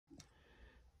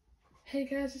Hey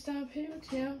guys, it's Dan here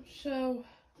with you. So,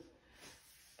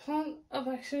 plan of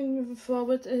action moving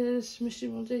forward is Mystery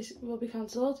Mondays will be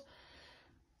cancelled.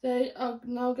 They are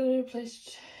now going to be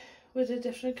replaced with a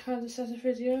different kind of set of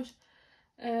videos.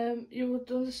 You would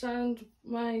understand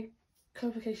my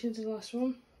complications in the last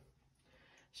one.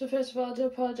 So first of all, I do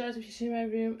apologise if you see my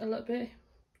room a little bit.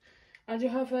 I do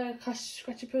have a cat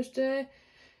scratchy post there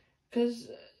because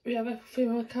we have a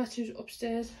female cat who's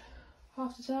upstairs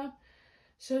half the time.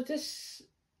 So this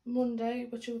Monday,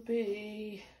 which will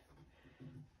be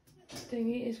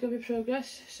thingy, is going to be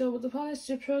progress. So the plan is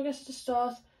to do progress at the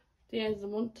start, the end of the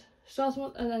month, start of the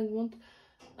month and end of the month,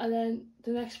 and then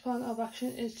the next plan of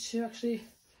action is to actually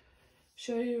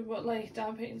show you what like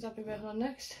down paintings I'll be working on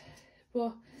next.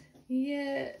 But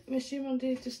yeah, Mystery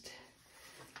Monday just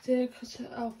didn't cut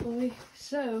it out for me.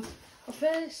 So our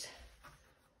first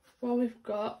one we've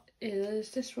got is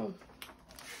this one.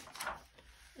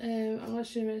 I'm going to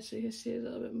zoom in so you can see a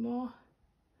little bit more.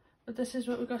 But this is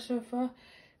what we've got so far.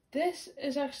 This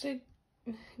is actually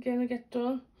going to get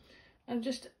done. I'm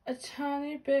just a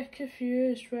tiny bit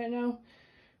confused right now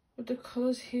with the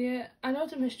colours here. I know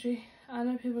it's a mystery. I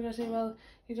know people are going to say, well,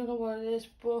 you don't know what it is,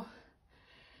 but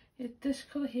this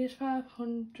colour here is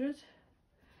 500.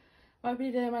 Might be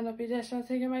there, might not be there, so I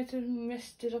think I might have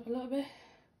messed it up a little bit.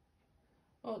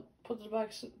 Or put the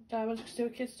bags diamonds because they were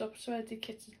kitted up, so I did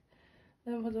kit it.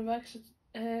 Then put the bags,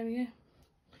 yeah.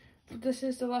 But this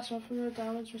is the last one from Road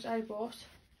Diamonds, which I bought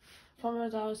from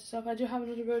Road Diamonds itself. I do have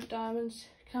another Road Diamonds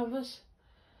canvas,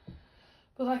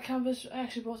 but that canvas I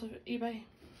actually bought off eBay.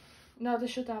 Now they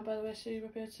shut down, by the way, so you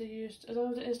won't be able to use. I don't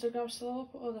know if the Instagram's still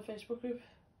up or the Facebook group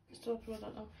is still up, I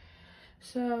don't know.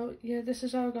 So yeah, this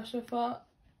is how I got so far.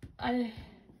 I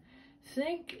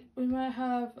think we might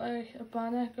have like a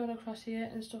banner going across here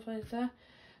and stuff like that.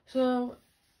 So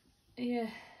yeah,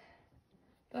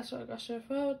 that's what I got so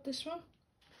far with this one.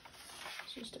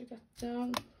 So just take that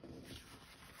down.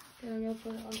 Then I'm going to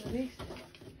put it underneath.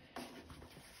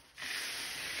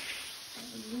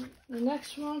 And the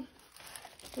next one,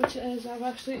 which is I'm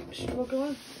actually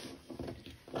struggling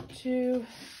to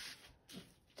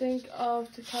think of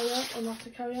to carry on or not to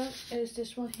carry on, is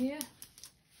this one here.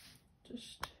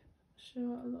 Just show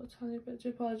it a little tiny bit, to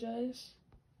apologise.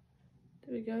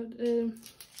 There we go.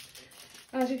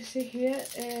 As you can see here,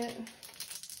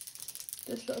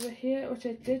 this little bit here, which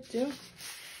I did do,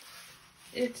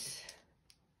 it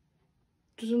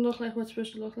doesn't look like what it's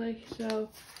supposed to look like, so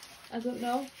I don't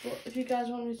know, but if you guys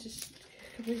want me to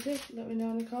complete it, let me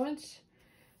know in the comments.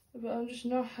 But I'm just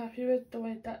not happy with the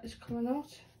way that is coming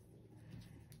out.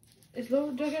 It's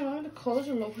lovely, don't get me wrong, the colours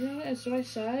are lovely on it, it's the right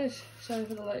size. Sorry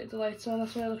for the lights on,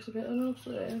 that's why it looks a bit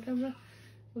unnatural in the camera.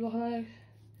 Like.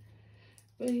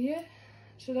 But yeah,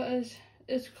 so that is,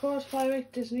 it's called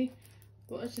Flyweight Disney,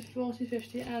 but it's a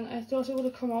 40/50, and I thought it would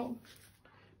have come out,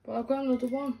 but I've got another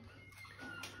one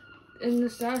in the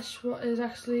stash what is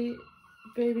actually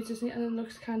Baby Disney, and it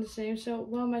looks kind of the same. So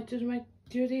what I might do is I might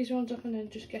do these ones up and then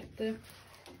just get them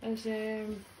as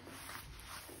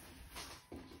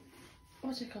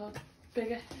what's it called,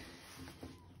 bigger.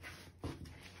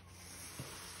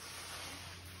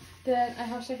 Then I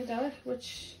have Psychedelic,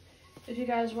 which if you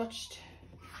guys watched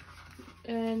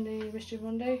in the Mystery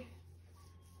Monday,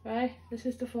 right, this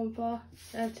is the fun part.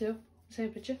 There too, same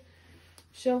picture.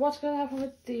 So what's going to happen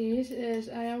with these is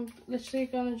I am literally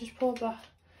going to just pull back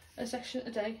a section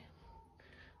a day,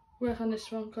 work on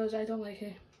this one because I don't like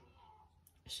it.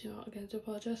 So again, to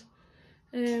apologise.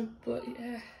 But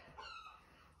yeah,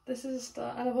 this is a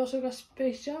start. And I've also got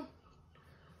Space Jam,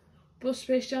 but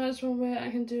Space Jam is one where I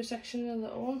can do a section in a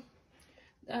little one,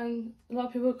 and a lot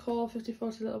of people call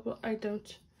 50/40 little, but I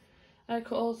don't. I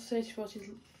call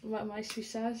 30/40 my sweet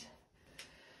size.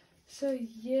 So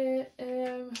yeah,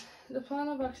 the plan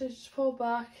of action is just pull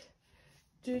back,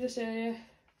 do this area,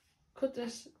 cut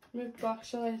this, move back,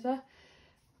 so like that.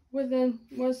 Then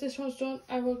once this one's done,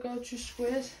 I will go to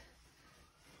squares,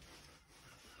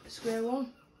 square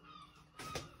one,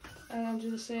 and I'll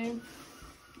do the same.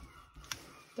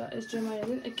 That is doing my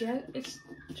ending. Again, it's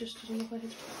just doesn't look like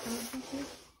it's perfect.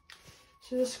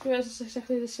 So the squares is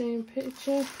exactly the same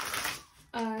picture,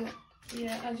 and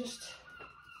yeah, I just,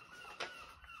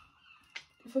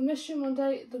 for Mystery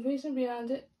Monday, the reason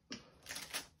behind it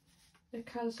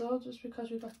cancelled was because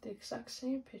we got the exact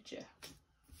same picture.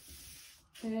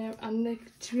 And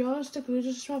to be honest, the glue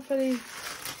just went very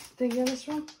thin on this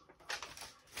one.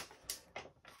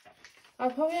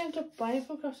 I'll probably end up buying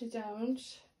from Crafty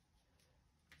Diamonds,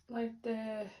 like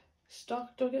the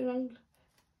stock, don't get me wrong,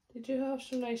 they do have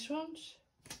some nice ones.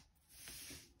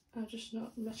 I'm just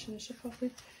not matching this up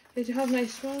properly. They do have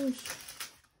nice ones,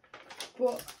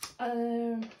 but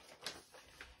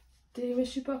the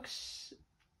mystery box,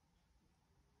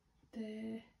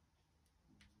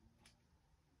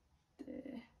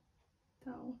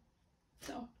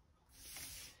 down.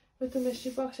 With the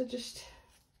mystery box, it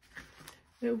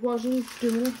wasn't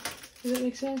doing it. Does that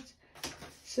make sense?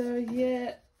 So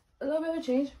yeah, a little bit of a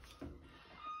change.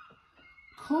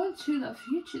 Coming to the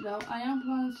future though, I am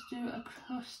planning to do a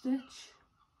cross stitch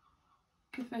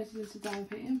converted into diamond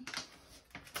painting.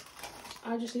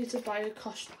 I just need to buy a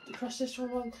cross stitch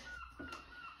one.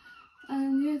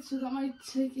 And yeah, so that might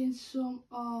take in some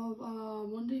of our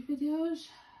Monday videos.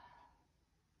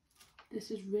 This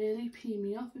is really peeing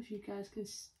me off, if you guys can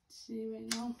see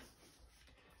right now.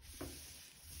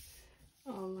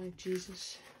 Oh my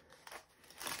Jesus.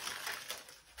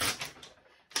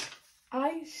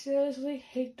 I seriously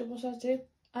hate double-sided tape.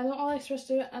 I know AliExpress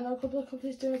do it, I know a couple of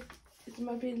companies do it. It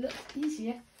might be a little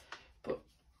easier, but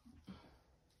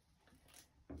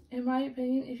in my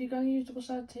opinion, if you're going to use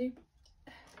double-sided tape,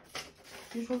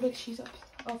 use one big sheet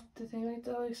of the thing like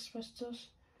the AliExpress does.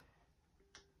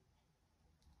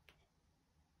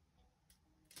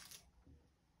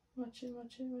 Watch it.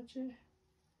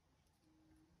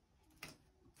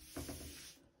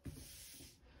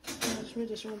 Let's read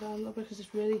this one down a little bit because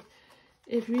it's really,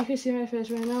 if you can see my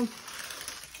face right now,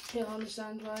 you'll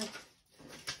understand why.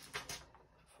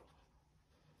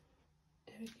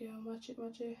 There we go, watch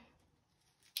it.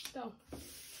 Down.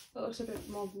 That looks a bit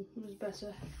more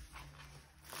better.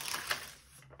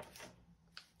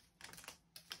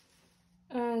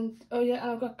 And oh yeah,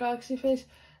 and I've got Galaxy Face.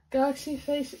 Galaxy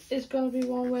Face is going to be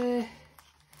one where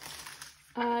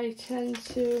I tend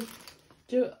to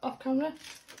do it off camera.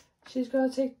 She's going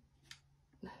to take,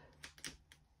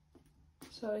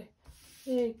 sorry,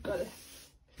 yeah, got it.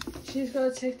 She's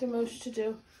going to take the most to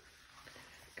do.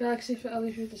 Galaxy Face, I'll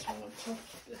leave you this one on top.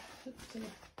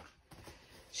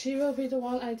 She will be the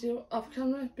one I do off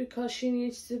camera because she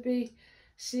needs to be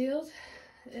sealed.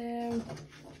 Yeah,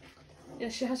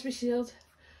 she has to be sealed.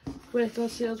 Worked on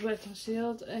sealed.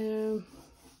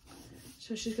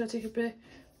 So she's going to take a bit.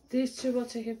 These two will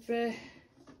take a bit.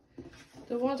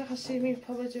 The one that can see me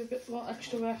probably do a bit more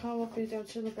extra work on will be down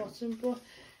to the bottom. But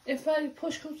if I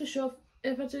push comes to shove,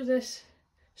 if I do this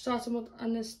start of the month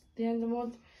and this the end of the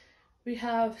month, we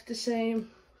have the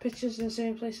same pictures in the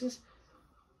same places.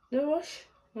 No rush.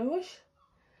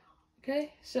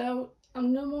 Okay, so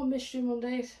I'm no more Mystery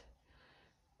Mondays.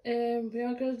 We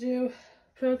are going to do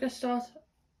progress start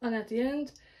and at the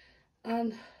end,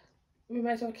 and we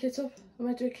might have a kit up. I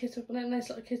might do a kit up, a nice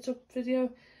little kit up video.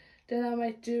 Then I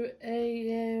might do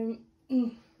a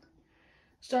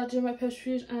start doing my post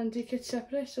reviews and do kits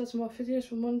separately, so it's more videos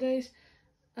for Mondays.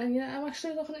 And yeah, I'm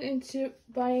actually looking into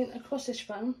buying a cross stitch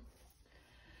pattern,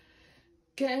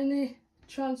 getting the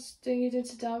thingy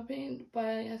into diamond painting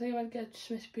by, I think I might get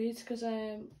Smith beads because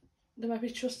they might be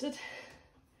trusted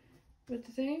with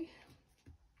the thing,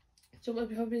 so it'll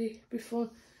probably be fun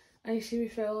and you see me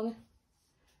fail on it.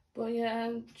 But yeah,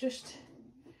 I'm just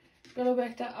gonna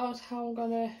work that out, how I'm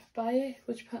gonna buy it,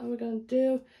 which pattern we're gonna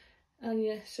do, and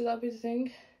yeah, so that'll be the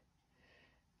thing.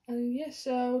 And yeah,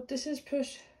 so this is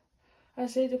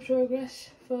the progress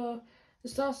for the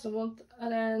start of the month,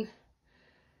 and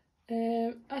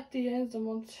then at the end of the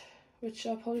month, which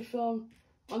I'll probably film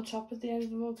on top at the end of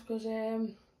the month, because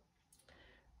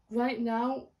right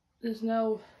now there's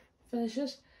no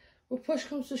finishes. But push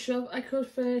comes to shove, I could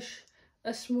finish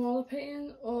a smaller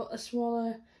painting or a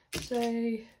smaller,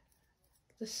 say,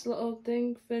 this little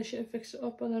thing, finish it and fix it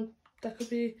up, and then that could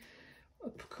be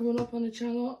coming up on the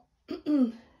channel.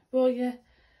 But yeah,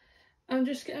 I'm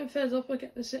just getting fed up. I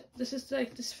get this is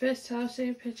like this first time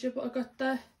seeing a picture, but I got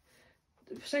the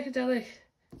psychedelic,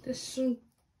 this some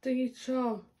thingy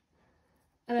charm,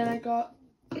 and then I got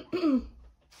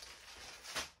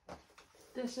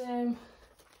this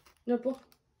notebook.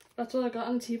 That's all I got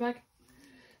in a tea bag.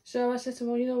 So I said to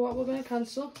Mum, you know what, we're going to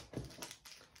cancel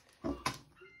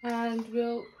and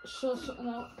we'll sort something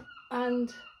out.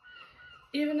 And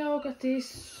even though I got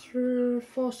these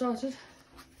 4 started,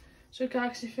 so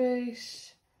Galaxy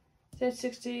Face,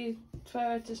 3060,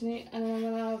 Twilight Disney, and then I'm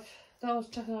going to have, that was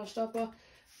checking out stopper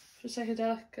for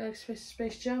psychedelic, Galaxy Face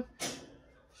Space Jam.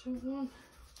 So 1,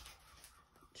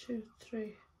 2,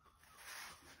 3.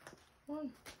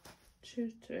 1,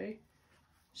 2, 3.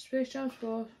 Space Jam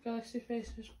 4, Galaxy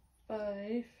Face is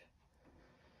 5.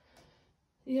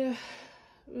 Yeah,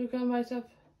 might have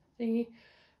thingy.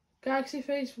 Galaxy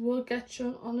Face will get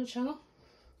shown on the channel.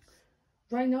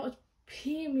 Right now it's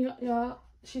peeing me up. Yeah,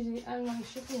 she's the online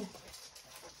shipping.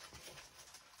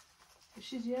 If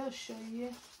she's here, I'll show you.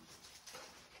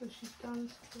 So she's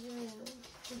downstairs.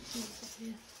 She's up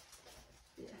here.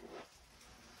 Yeah.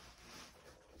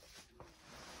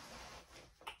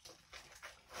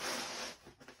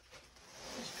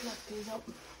 these up.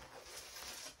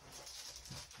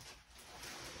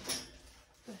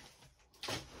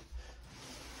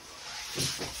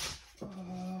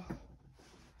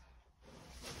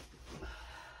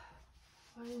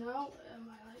 I know in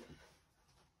my life.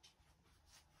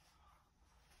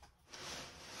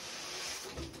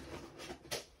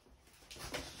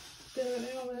 Do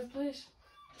it over there, please.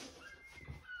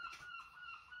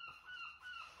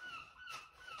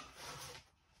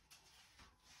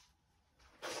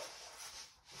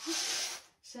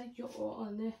 Said you're all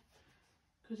on there,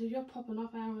 because if you're popping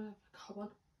up, I'm gonna come on.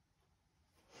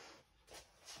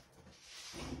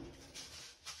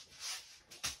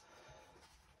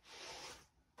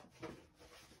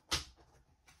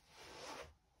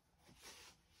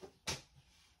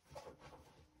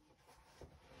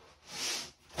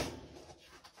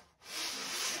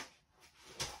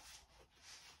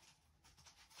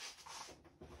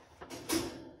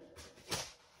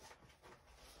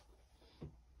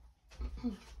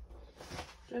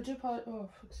 I do probably, oh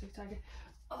fuck's sake, tiger.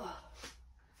 Oh,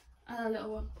 and a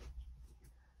little one.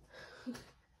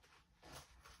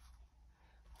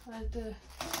 I do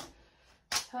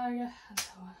tiger and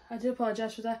that one. I do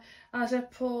apologise for that. As I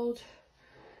pulled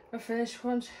my finished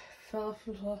ones, fell off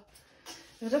the floor.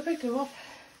 If I picked them up,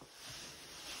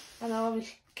 and I'll be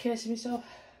casing myself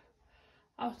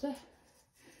out there.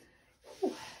 Ooh,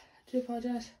 I do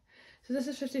apologise. So this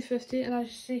is 50/50, and as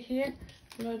you see here,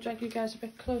 I'm going to drag you guys a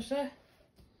bit closer.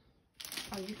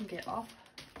 Oh, you can get off.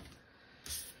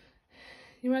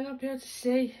 You might not be able to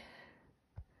see,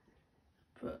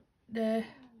 but there,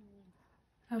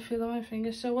 I'm feeling my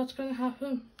fingers. So what's going to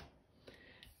happen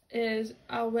is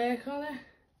I'll work on it,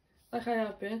 like I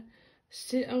have been.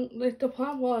 See, like the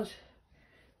plan was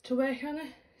to work on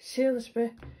it, seal this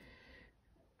bit.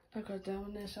 I've got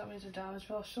down there, so that means a damage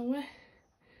fell somewhere.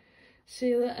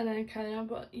 Seal it and then carry on,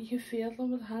 but you can feel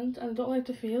them with the hand, and I don't like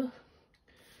the feel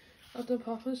of them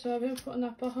popping, so I've been putting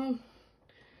that back on.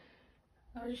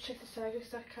 I'll just check the tiger, because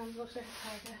that kind of looks like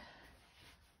a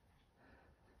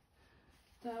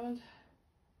tiger. Diamond.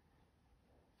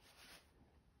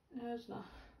 No, it's not.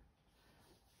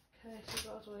 Okay,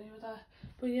 so I was worrying with that.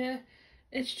 But yeah,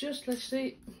 it's just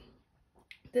literally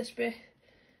this bit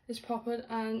is popping,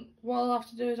 and what I'll have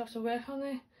to do is I have to work on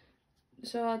it.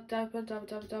 So I'll dab like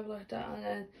that, and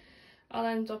then I'll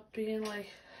end up being like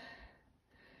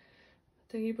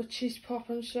thingy, but she's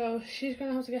popping, so she's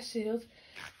gonna have to get sealed.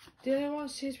 The only one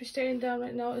seems to be staying down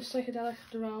right now is Psychedelic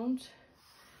Round.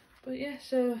 But yeah,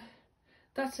 so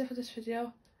that's it for this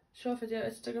video. Short video,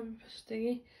 it's still gonna be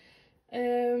stingy.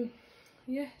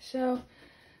 Yeah, so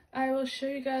I will show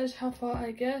you guys how far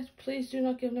I get. Please do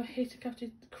not give no hate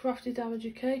to Crafty Damage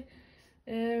UK.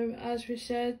 As we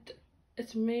said,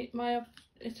 it's my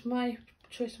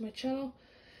choice of my channel.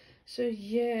 So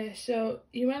yeah, so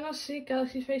you might not see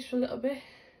Galaxy Face for a little bit,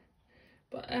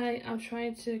 but I am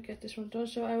trying to get this one done.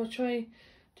 So I will try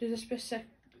do this bit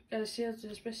get a seal, do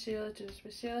this bit seal, do this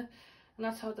bit seal, and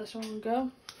that's how this one will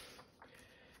go.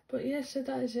 But yeah, so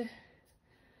that is it.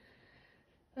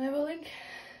 I have a link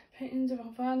paintings if I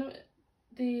can find them.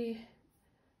 The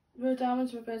Real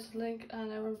Diamonds will be able to link,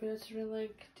 and I won't be able to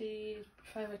link the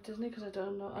Five at Disney because I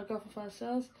don't know. I got for fan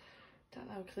sales. Don't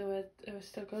have a clue where it was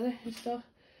still got it and stuff.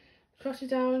 Crafty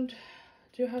Diamond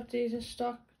do have these in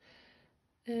stock.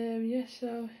 Yeah,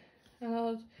 so, and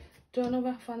I don't know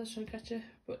about Fan Suncatcher,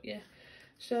 but yeah.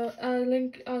 So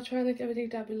I'll try and link everything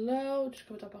down below. Just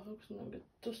cover that back up because I'm not good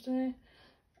dust in it.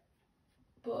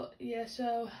 But yeah,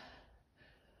 so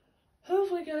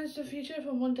hopefully get into the future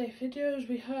for Monday videos.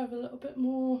 We have a little bit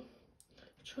more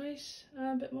choice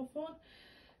and a bit more fun.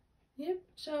 Yep,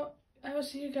 so I will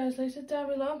see you guys later. Down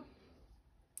below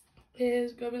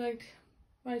is going to be like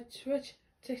my Twitch,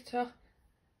 TikTok,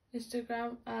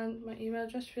 Instagram, and my email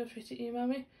address. Feel free to email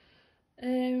me.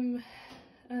 And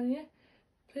yeah,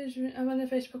 please, I'm on the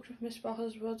Facebook group Miss Sparkle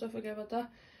as well, don't forget about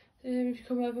that. If you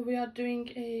come over, we are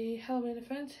doing a Halloween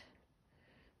event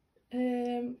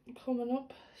coming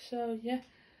up, so yeah,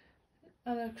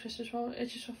 and a Christmas one.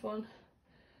 It's just for fun.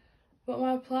 But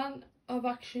my plan of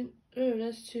action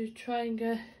is to try and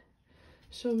get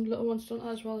some little ones done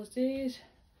as well as these.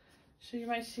 So you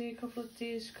might see a couple of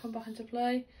these come back into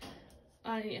play.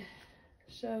 And yeah,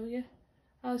 so yeah,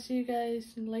 I'll see you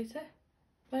guys later.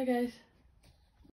 Bye guys.